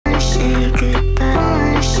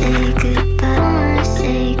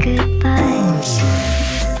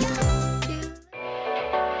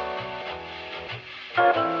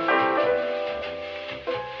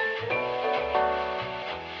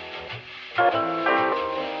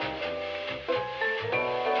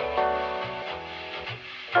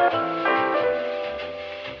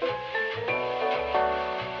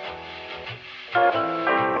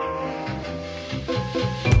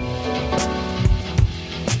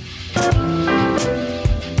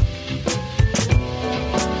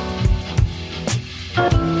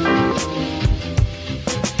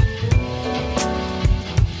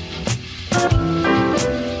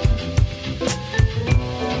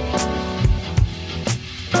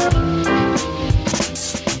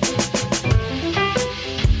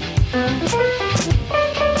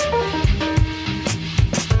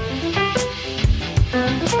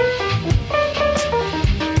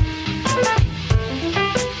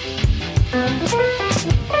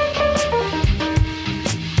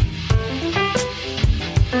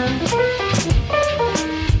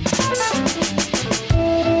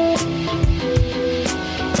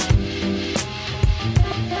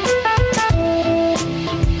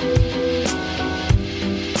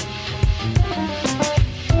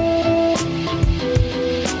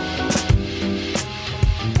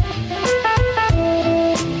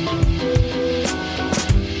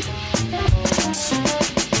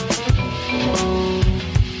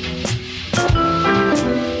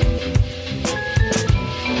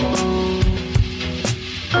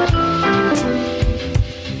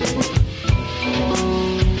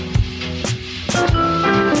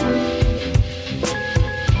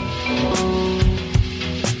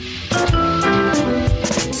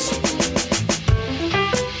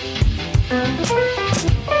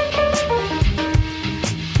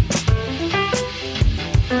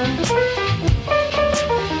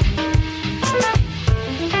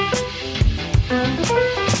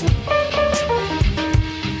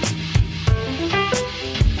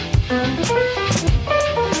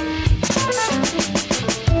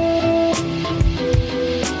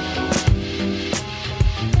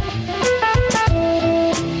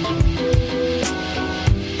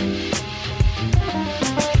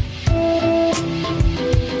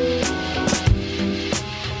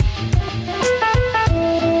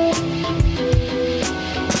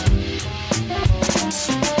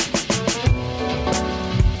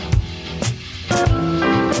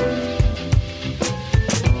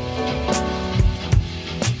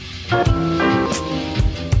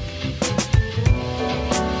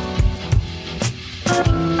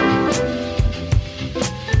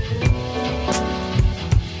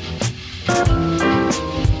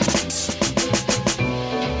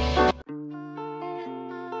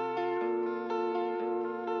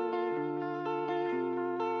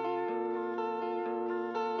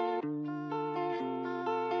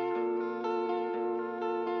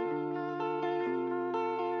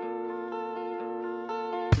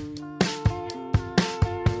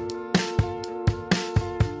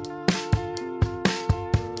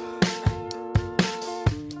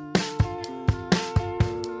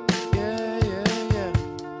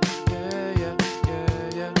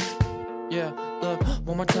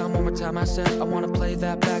time I said I wanna play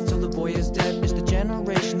that back till the boy is dead. It's the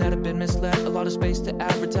generation that have been misled. A lot of space to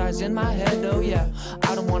advertise in my head, oh yeah.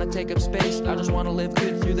 I don't wanna take up space, I just wanna live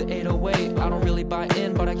good through the 808. I don't really buy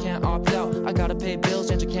in, but I can't opt out. I gotta pay bills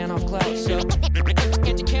and you can't off cloud, so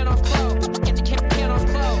and you can't off cloud, and you can't off cloud, and you can't off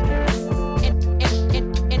cloud.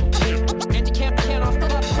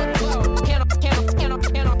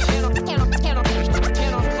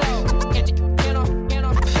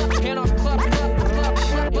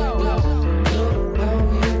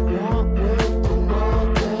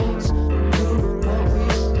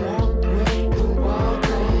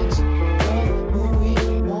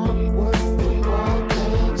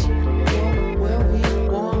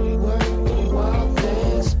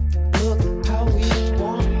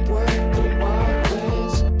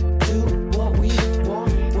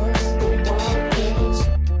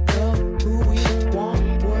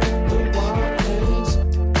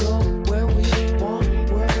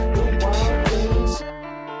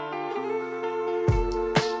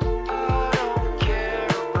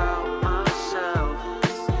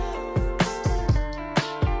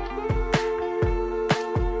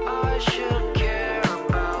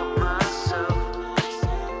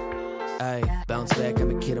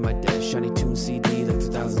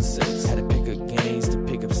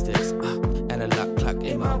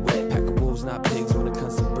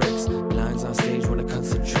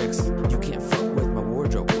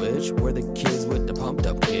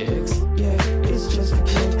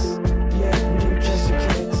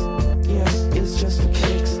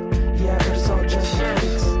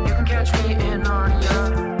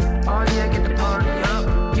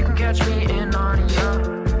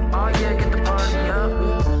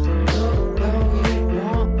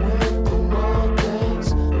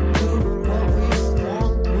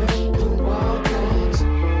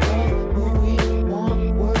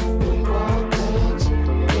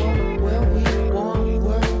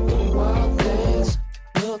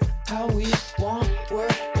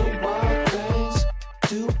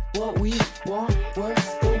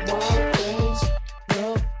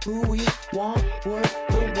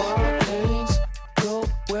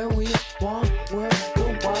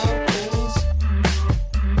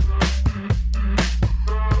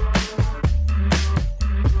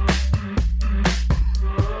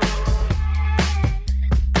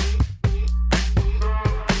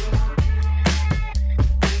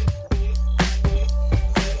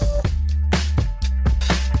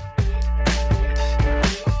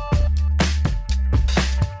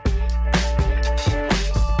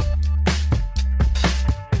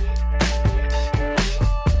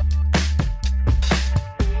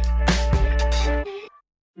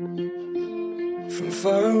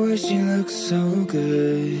 Far away she looks so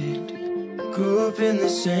good. Grew up in the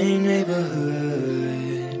same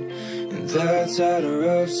neighborhood, and that's how to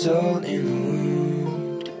rub salt in the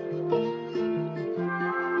wound.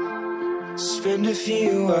 Spend a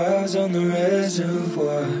few hours on the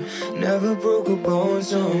reservoir. Never broke a bone,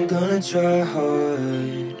 so I'm gonna try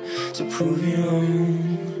hard to prove you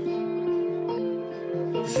wrong.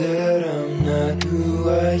 That I'm not who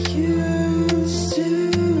I used to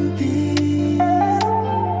be.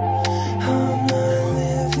 I'm not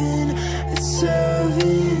living at 17.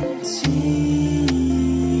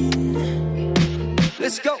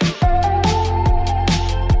 Let's go.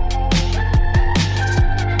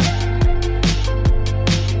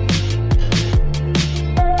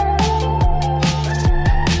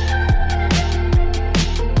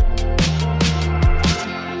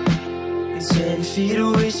 Feet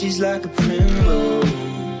away, she's like a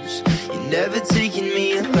primrose. You're never taking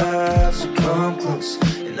me alive, so come close.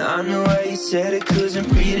 And I know why you said it, 'cause I'm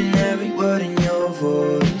reading every word in your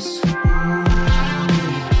voice.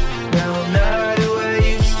 Now I'm not who I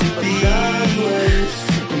used to be.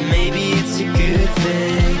 And maybe it's a good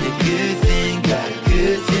thing, got a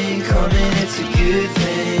good thing coming, it's a good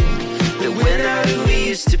thing. But we're not who we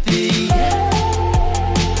used to be.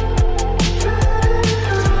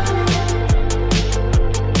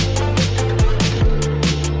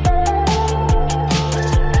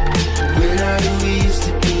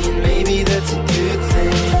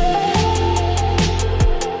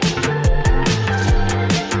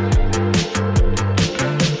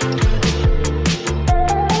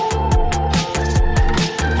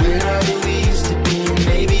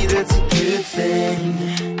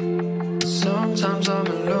 Sometimes I'm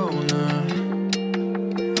alone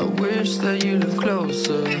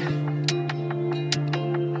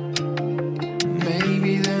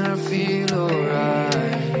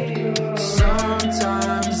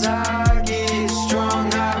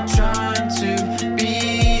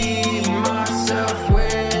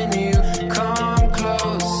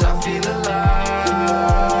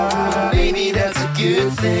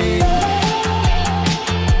thing.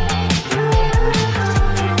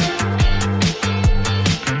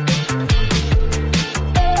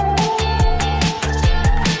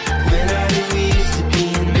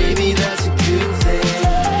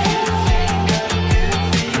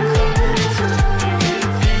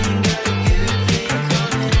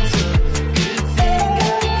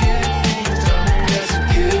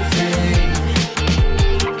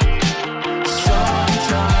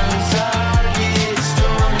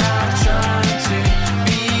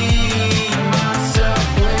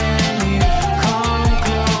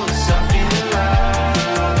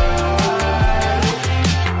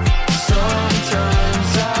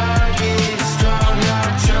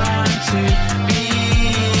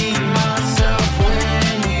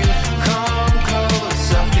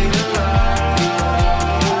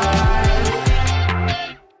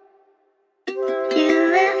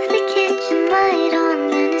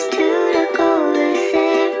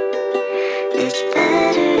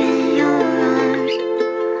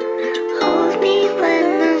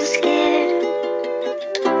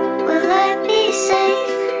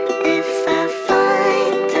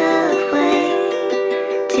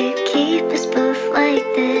 Keep us both like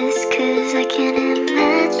this, 'cause I can't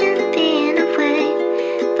imagine